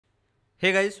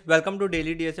Hey guys, welcome to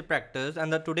Daily DSA Practice,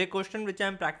 and the today question which I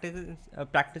am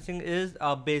practicing is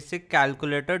a basic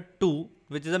calculator 2,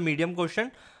 which is a medium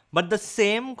question, but the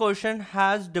same question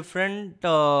has different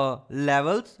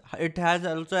levels. It has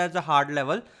also has a hard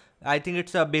level. I think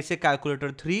it's a basic calculator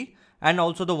 3 and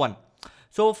also the 1.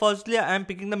 So firstly I am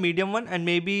picking the medium one, and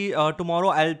maybe tomorrow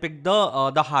I'll pick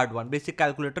the hard one, basic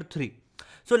calculator 3.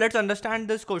 So let's understand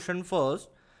this question first.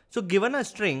 So given a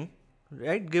string,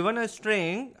 right, given a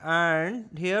string,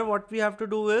 and here what we have to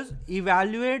do is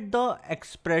evaluate the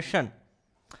expression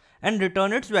and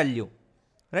return its value,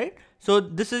 right? So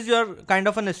this is your kind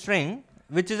of a string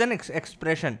which is an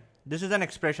expression. This is an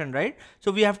expression, right?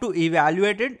 So we have to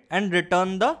evaluate it and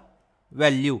return the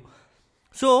value.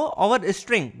 So our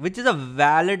string, which is a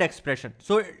valid expression,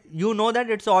 so you know that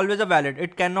it's always a valid.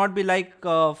 It cannot be like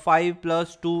 5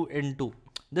 plus 2 into.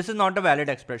 This is not a valid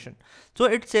expression. So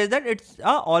it says that it's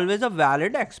always a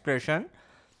valid expression,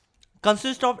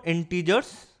 consists of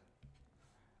integers,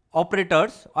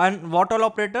 operators, and what all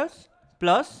operators?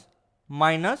 Plus,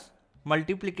 minus,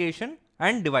 multiplication,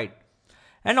 and divide.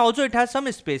 And also it has some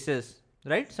spaces,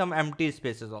 right? Some empty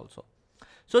spaces also.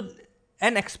 So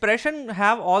an expression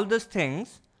have all these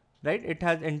things, right? It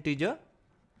has integer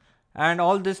and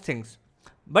all these things,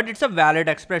 but it's a valid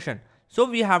expression. So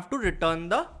we have to return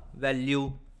the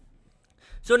value.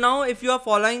 So now if you are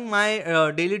following my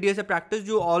daily DSA practice,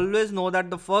 you always know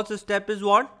that the first step is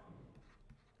what?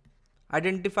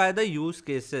 Identify the use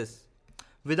cases.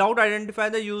 Without identify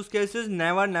the use cases,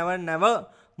 never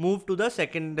move to the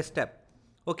second step.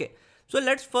 Okay, so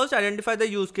let's first identify the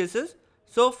use cases.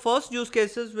 So first use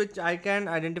cases which I can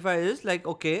identify is like,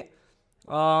 okay,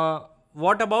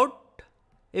 what about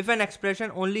if an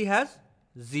expression only has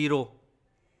 0,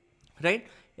 right?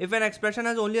 If an expression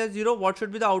has only has 0, what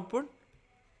should be the output?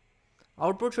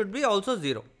 Output should be also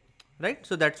 0, right?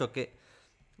 So that's okay.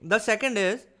 The second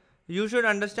is, you should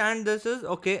understand this is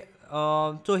okay.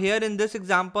 So here in this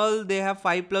example, they have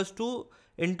 5 plus 2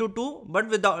 into 2, but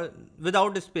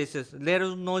without spaces. There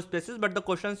is no spaces, but the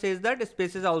question says that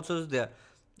spaces also is there.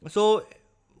 So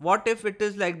what if it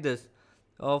is like this?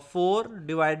 4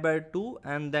 divided by 2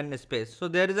 and then space. So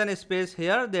there is an space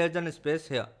here, there is an space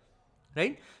here,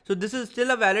 right? So this is still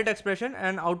a valid expression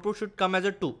and output should come as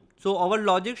a 2. So our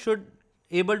logic should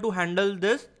able to handle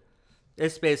this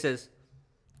spaces,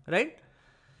 right?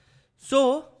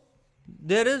 So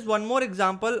there is one more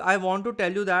example I want to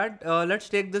tell you that let's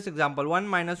take this example, 1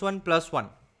 minus 1 plus 1.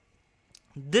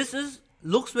 This is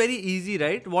looks very easy,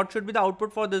 right? What should be the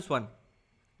output for this one?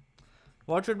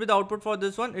 What should be the output for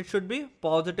this one? It should be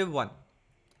positive 1.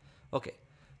 Okay,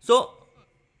 so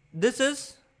this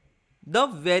is the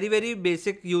very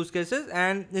basic use cases,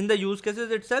 and in the use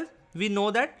cases itself we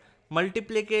know that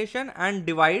multiplication and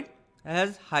divide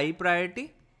has high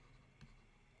priority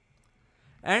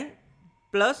and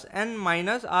plus and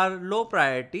minus are low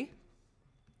priority,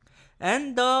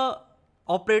 and the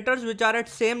operators which are at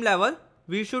same level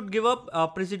we should give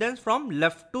up precedence from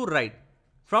left to right,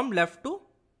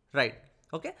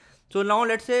 okay. So now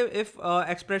let's say if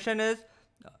expression is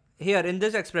here in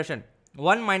this expression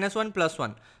 1 minus 1 plus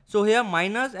 1, so here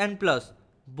minus and plus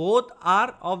both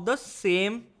are of the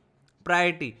same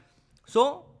priority.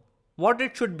 So what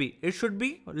it should be? It should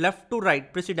be left to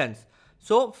right precedence.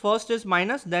 So first is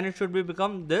minus, then it should be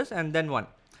become this and then 1.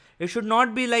 It should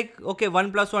not be like, okay,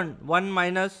 1 plus 1, 1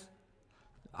 minus,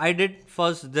 I did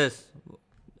first this,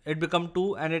 it become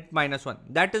 2 and it minus 1.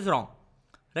 That is wrong,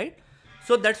 right?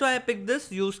 So that's why I picked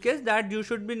this use case, that you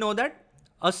should be know that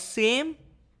a same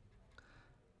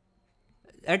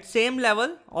at same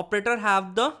level operator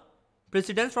have the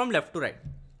precedence from left to right.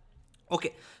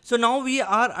 Okay, so now we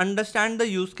are understand the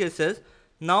use cases.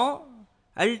 Now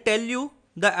I'll tell you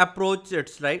the approach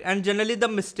it's like, and generally the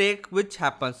mistake which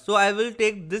happens. So I will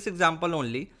take this example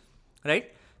only,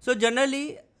 right? So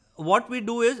generally what we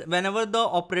do is, whenever the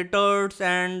operators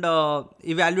and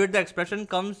evaluate the expression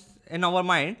comes in our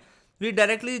mind, we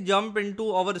directly jump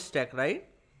into our stack, right?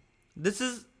 This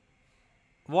is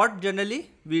what generally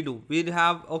we do. We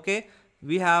have, okay,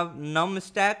 we have num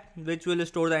stack which will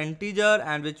store the integer,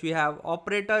 and which we have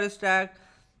operator stack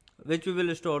which we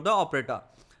will store the operator.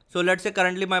 So let's say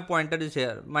currently my pointer is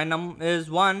here, my num is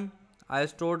 1, I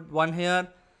stored 1 here,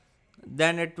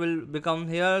 then it will become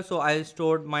here, so I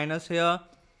stored minus here,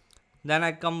 then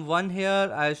I come 1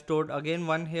 here, I stored again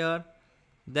 1 here,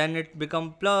 then it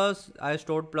become plus, I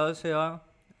stored plus here,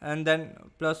 and then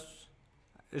plus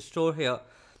store here,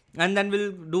 and then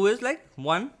we'll do is like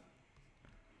 1,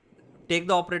 take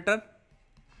the operator,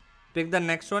 pick the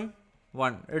next one,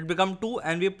 1, it become 2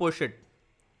 and we push it,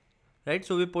 right?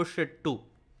 So we push it 2,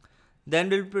 then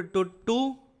we'll put to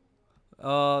 2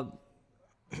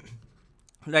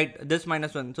 right, this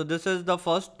minus 1. So this is the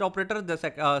first operator, the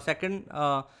second,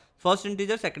 first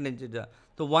integer, second integer.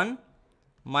 So 1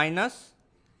 minus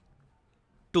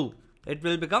 2, it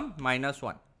will become minus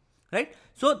 1, right?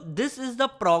 So this is the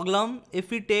problem.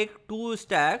 If we take two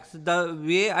stacks, the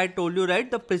way I told you, right,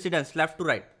 the precedence left to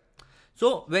right.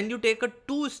 So when you take a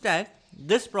two stack,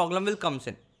 this problem will comes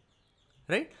in,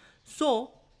 right?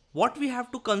 So what we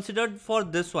have to consider for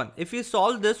this one, if we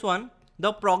solve this one,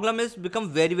 the problem is become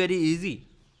very, very easy.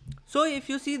 So if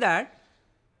you see that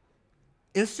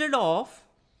instead of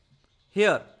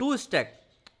here two stack,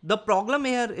 the problem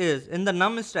here is in the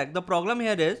num stack, the problem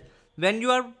here is when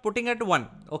you are putting at 1,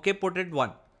 okay, put it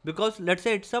 1, because let's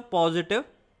say it's a positive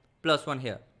plus 1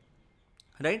 here,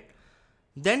 right?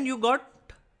 Then you got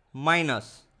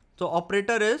minus, so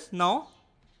operator is now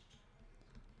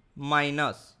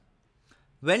minus.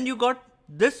 When you got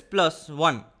this plus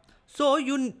 1, so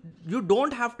you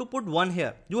don't have to put 1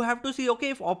 here. You have to see, okay,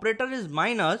 if operator is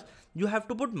minus, you have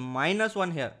to put minus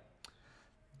 1 here,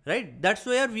 right? That's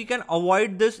where we can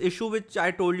avoid this issue which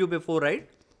I told you before, right?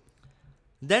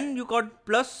 Then you got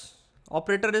plus,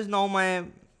 operator is now my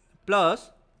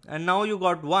plus, and now you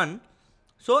got 1,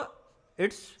 so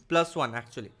it's plus 1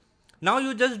 actually. Now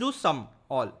you just do sum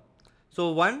all.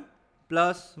 So 1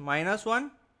 plus minus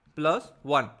 1 plus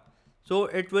 1. So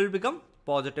it will become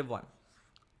positive 1.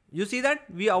 You see that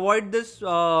we avoid this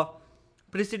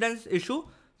precedence issue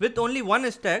with only one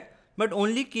stack, but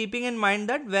only keeping in mind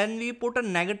that when we put a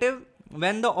negative,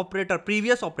 when the operator,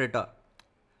 previous operator,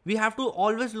 we have to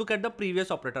always look at the previous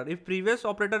operator. If previous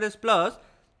operator is plus,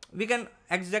 we can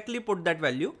exactly put that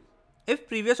value. If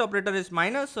previous operator is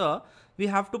minus, we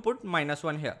have to put minus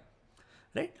 1 here,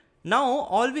 right? Now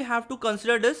all we have to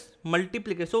consider is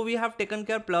multiplication. So we have taken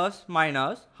care plus,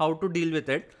 minus, how to deal with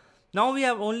it. Now we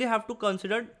only have to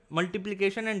consider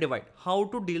multiplication and divide, how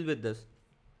to deal with this.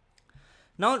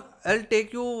 Now I'll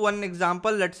take you one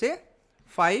example, let's say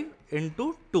 5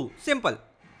 into 2, simple.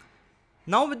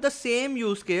 Now with the same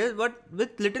use case, but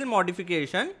with little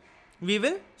modification, we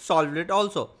will solve it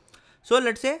also. So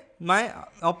let's say my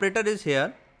operator is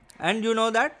here, and you know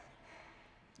that,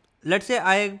 let's say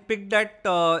I picked that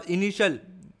initial,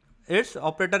 its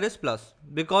operator is plus,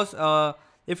 because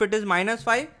if it is minus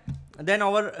 5, then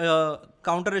our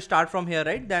counter start from here,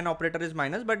 right? Then operator is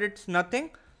minus, but it's nothing.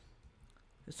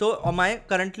 So my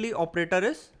currently operator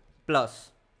is plus.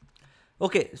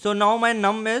 Okay, so now my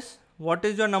num is, what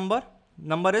is your number?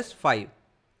 Number is 5,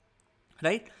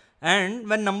 right? And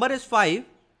when number is 5,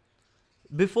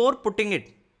 before putting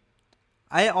it,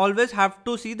 I always have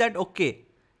to see that, okay,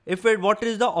 if it, what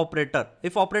is the operator?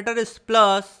 If operator is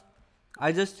plus,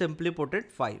 I just simply put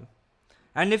it 5.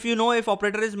 And if you know, if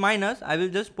operator is minus, I will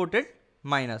just put it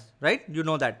minus, right? You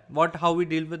know that, how we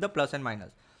deal with the plus and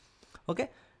minus. Okay,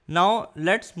 now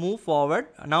let's move forward.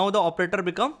 Now the operator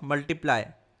become multiply.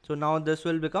 So now this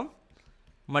will become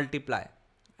multiply.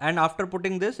 And after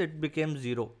putting this, it became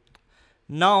 0.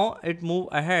 Now it move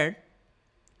ahead.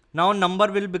 Now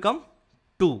number will become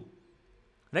 2,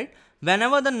 right?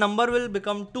 Whenever the number will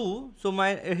become 2, so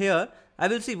my here I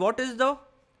will see what is the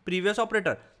previous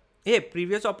operator. Hey,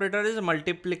 previous operator is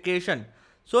multiplication.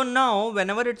 So now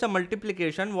whenever it's a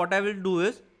multiplication, what I will do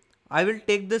is I will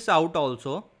take this out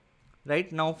also,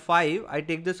 right? Now 5, I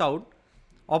take this out.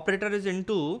 Operator is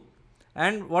into,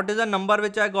 and what is the number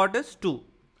which I got is 2.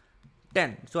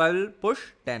 10. So I will push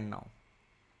 10 now,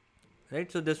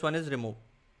 right? So this one is removed.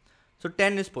 So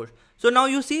 10 is pushed. So now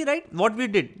you see, right, what we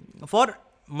did for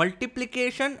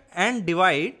multiplication and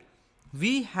divide,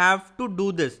 we have to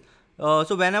do this.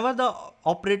 So whenever the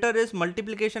operator is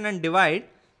multiplication and divide,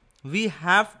 we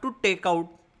have to take out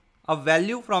a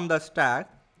value from the stack,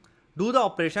 do the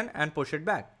operation and push it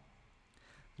back.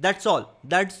 That's all.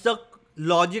 That's the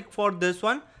logic for this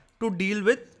one, to deal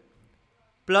with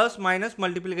plus, minus,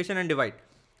 multiplication and divide.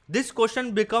 This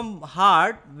question become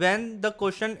hard when the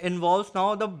question involves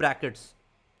now the brackets,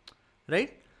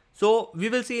 right? So we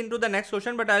will see into the next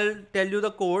question, but I'll tell you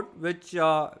the code which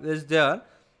is there,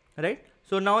 right?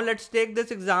 So now let's take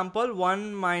this example,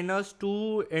 1 minus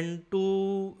 2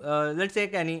 into, let's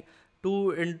take any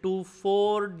 2 into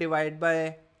 4 divided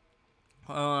by,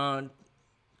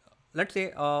 let's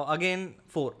say again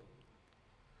 4.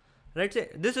 Right, say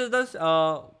this is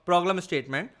the problem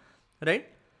statement, right?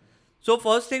 So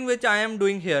first thing which I am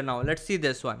doing here now, let's see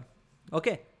this one,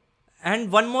 okay?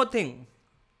 And one more thing,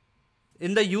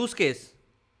 in the use case,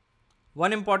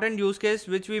 one important use case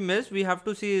which we miss, we have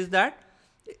to see is that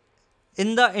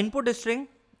in the input string,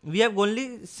 we have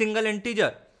only single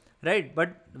integer, right?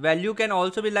 But value can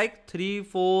also be like 3,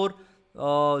 4,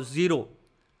 0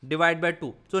 divided by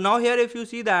 2. So now here if you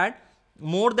see that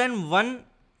more than one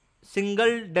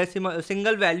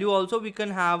single value also we can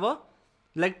have a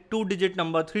like 2-digit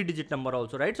number, 3-digit number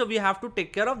also, right? So we have to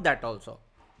take care of that also,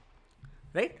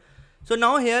 right? So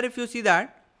now here if you see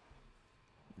that,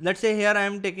 let's say here I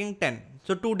am taking 10,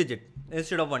 so 2-digit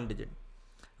instead of 1-digit.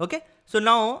 Okay, so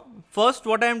now first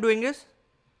what I am doing is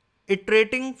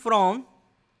iterating from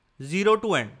 0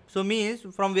 to end. So means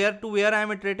from where to where I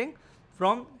am iterating,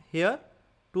 from here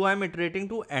to I am iterating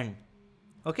to end.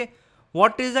 Okay,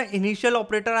 what is the initial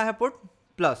operator I have put?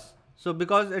 Plus. So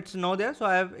because it's now there, so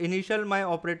I have initial, my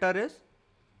operator is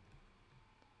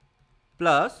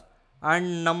plus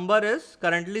and number is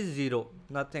currently 0,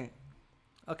 nothing.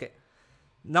 Okay,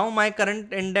 now my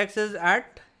current index is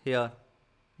at here.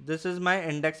 This is my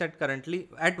index at currently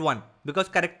at 1 because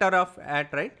character of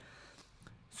at, right?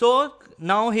 So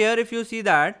now here if you see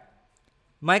that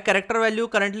my character value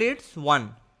currently it's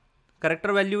 1.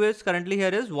 Character value is currently here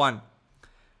is 1.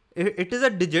 It is a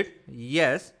digit,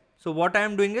 yes. So what I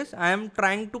am doing is I am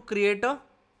trying to create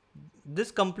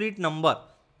this complete number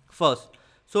first.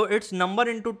 So it's number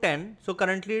into 10. So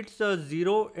currently it's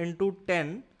 0 into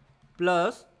 10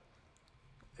 plus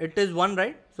it is 1,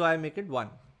 right? So I make it 1.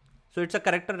 So it's a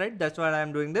character, right? That's why I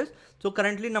am doing this. So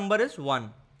currently number is 1,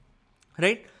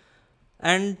 right?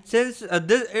 And since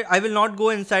this, I will not go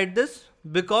inside this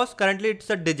because currently it's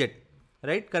a digit,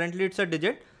 right? Currently it's a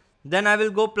digit. Then I will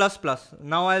go plus plus.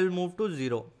 Now I will move to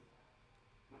 0,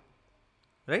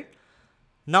 right?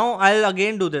 Now I'll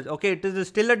again do this. Okay, it is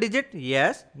still a digit.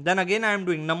 Yes. Then again I am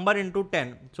doing number into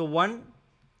 10. So 1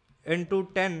 into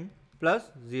 10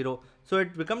 plus 0. So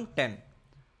it becomes 10,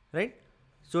 right?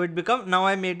 So it becomes, now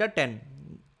I made a 10.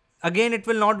 Again it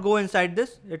will not go inside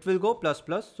this. It will go plus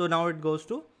plus. So now it goes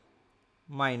to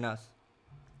minus.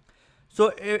 So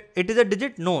it is a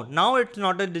digit? No, now it's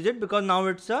not a digit because now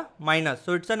it's a minus.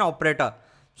 So it's an operator.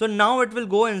 So now it will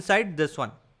go inside this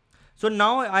one. So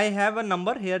now I have a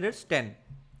number here, it's 10,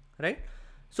 right?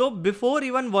 So before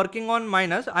even working on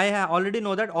minus, I already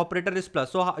know that operator is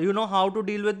plus. So you know how to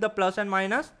deal with the plus and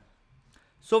minus.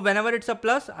 So whenever it's a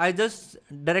plus, I just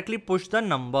directly push the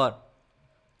number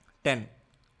 10.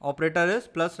 Operator is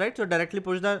plus, right? So directly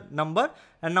push the number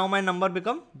and now my number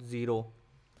becomes 0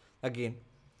 again,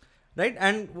 right?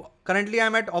 And currently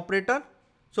I'm at operator.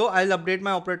 So I'll update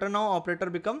my operator now.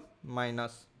 Operator become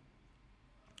minus.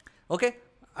 Okay,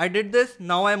 I did this.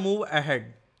 Now I move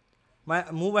ahead.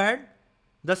 Move ahead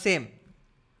the same.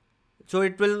 So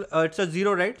it will, it's a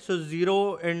 0, right? So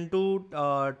 0 into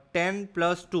 10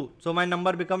 plus 2. So my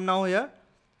number become now here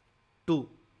 2,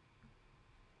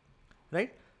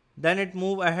 right? Then it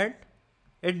move ahead.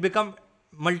 It become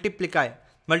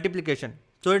multiplication.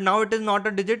 So now it is not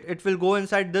a digit. It will go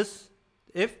inside this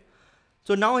if.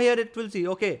 So now here it will see,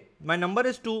 okay, my number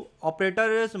is 2,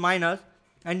 operator is minus.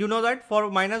 And you know that for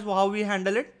minus, how we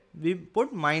handle it? We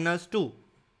put minus 2,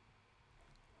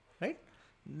 right?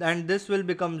 And this will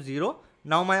become 0.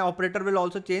 Now my operator will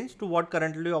also change to what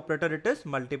currently operator it is,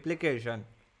 multiplication,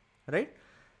 right?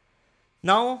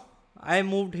 Now I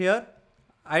moved here.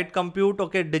 I'd compute,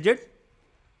 okay, digit.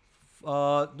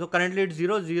 So currently it's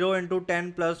 0. 0 into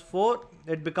 10 plus 4,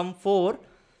 it become 4.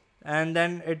 And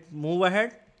then it move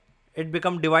ahead. It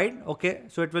become divide. Okay,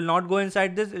 so it will not go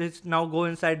inside this. It's now go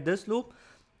inside this loop.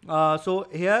 So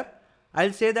here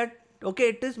I'll say that, okay,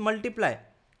 it is multiply.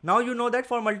 Now you know that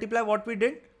for multiply what we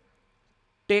did,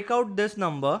 take out this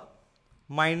number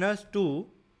minus 2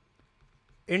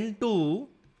 into,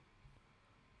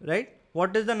 right?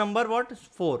 What is the number? What is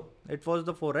 4? It was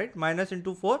the 4, right? Minus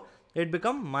into 4, it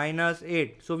become minus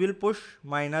 8. So we'll push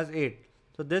minus 8.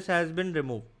 So this has been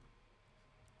removed,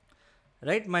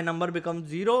 right? My number becomes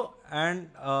 0 and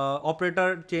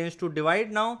operator changed to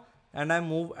divide now, and I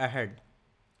move ahead,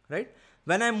 right?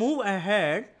 When I move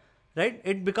ahead, right,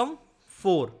 it become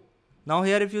 4. Now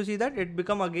here if you see that, it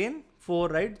become again 4,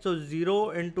 right? So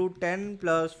 0 into 10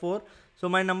 plus 4. So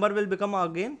my number will become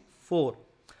again 4.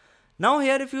 Now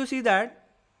here if you see that,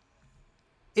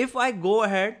 if I go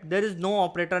ahead, there is no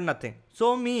operator, nothing.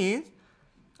 So means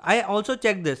I also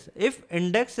check this. If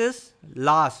index is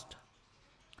last,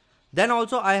 then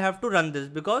also I have to run this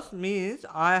because means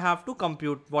I have to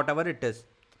compute whatever it is.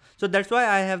 So that's why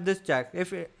I have this check.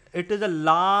 If it is a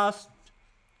last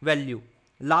value,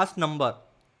 last number,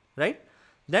 right?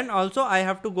 Then also I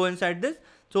have to go inside this.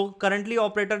 So currently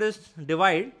operator is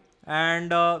divide,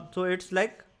 and so it's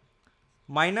like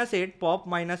minus 8, pop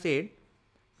minus 8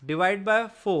 divide by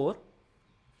 4,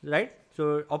 right?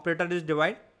 So operator is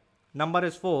divide, number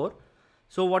is 4.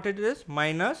 So what it is?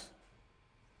 Minus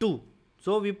 2.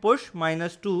 So we push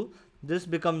minus 2, this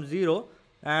becomes 0,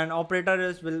 and operator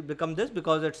is will become this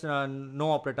because it's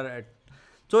no operator at.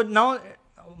 So now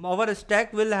our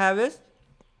stack will have is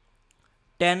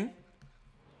 10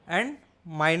 and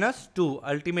minus 2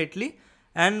 ultimately.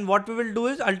 And what we will do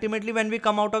is ultimately when we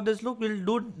come out of this loop, we'll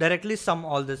do directly sum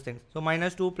all these things. So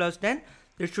minus 2 plus 10,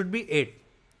 it should be 8.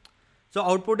 So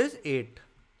output is 8.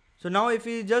 So now if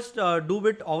we just do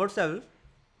it ourselves,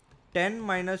 10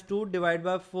 minus 2 divided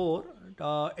by 4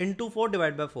 into 4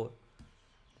 divided by 4.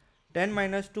 10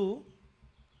 minus 2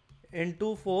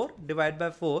 into 4 divided by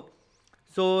 4.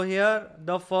 So here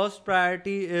the first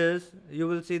priority is, you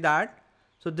will see that.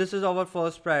 So this is our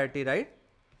first priority, right?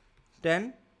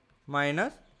 10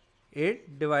 minus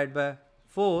 8 divided by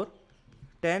 4.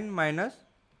 10 minus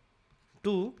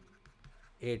 2,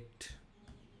 8.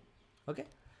 Okay.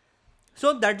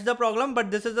 So that's the problem,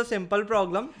 but this is a simple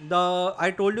problem.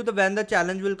 I told you when the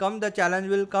challenge will come. The challenge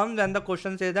will come when the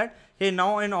question says that, hey,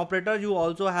 now in operator you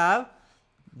also have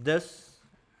this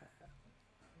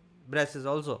braces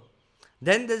also.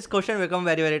 Then this question will become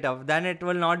very, very tough. Then it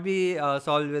will not be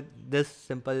solved with this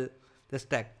simple, this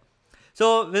tag.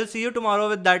 So we'll see you tomorrow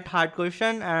with that hard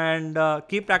question, and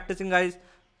keep practicing, guys.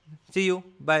 See you.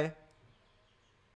 Bye.